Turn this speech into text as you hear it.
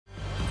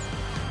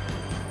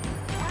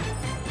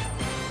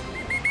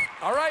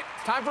All right,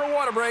 time for a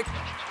water break.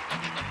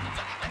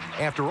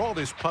 After all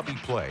this puppy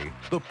play,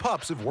 the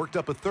pups have worked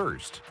up a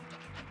thirst.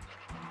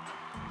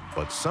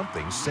 But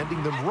something's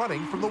sending them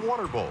running from the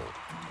water bowl.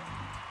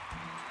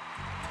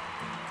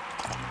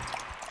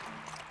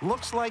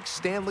 Looks like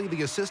Stanley,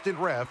 the assistant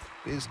ref,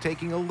 is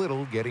taking a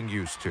little getting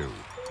used to.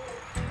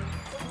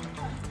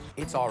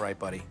 It's all right,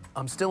 buddy.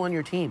 I'm still on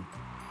your team.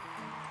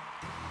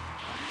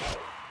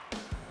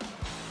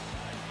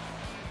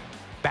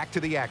 Back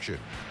to the action.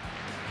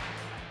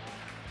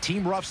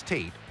 Team Ruff's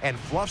Tate and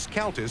Fluff's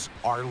Countess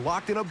are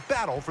locked in a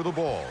battle for the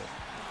ball.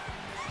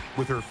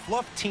 With her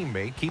Fluff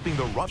teammate keeping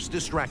the Ruffs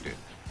distracted,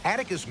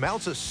 Atticus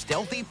mounts a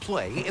stealthy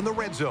play in the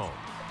red zone.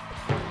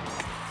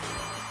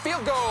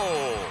 Field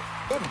goal!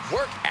 Good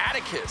work,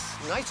 Atticus.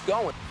 Nice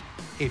going.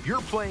 If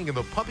you're playing in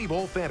the Puppy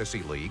Bowl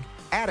Fantasy League,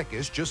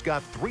 Atticus just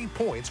got 3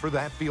 points for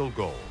that field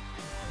goal.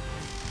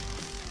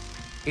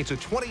 It's a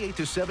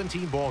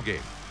 28-17 ball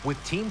game,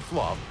 with Team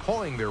Fluff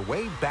pawing their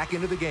way back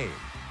into the game.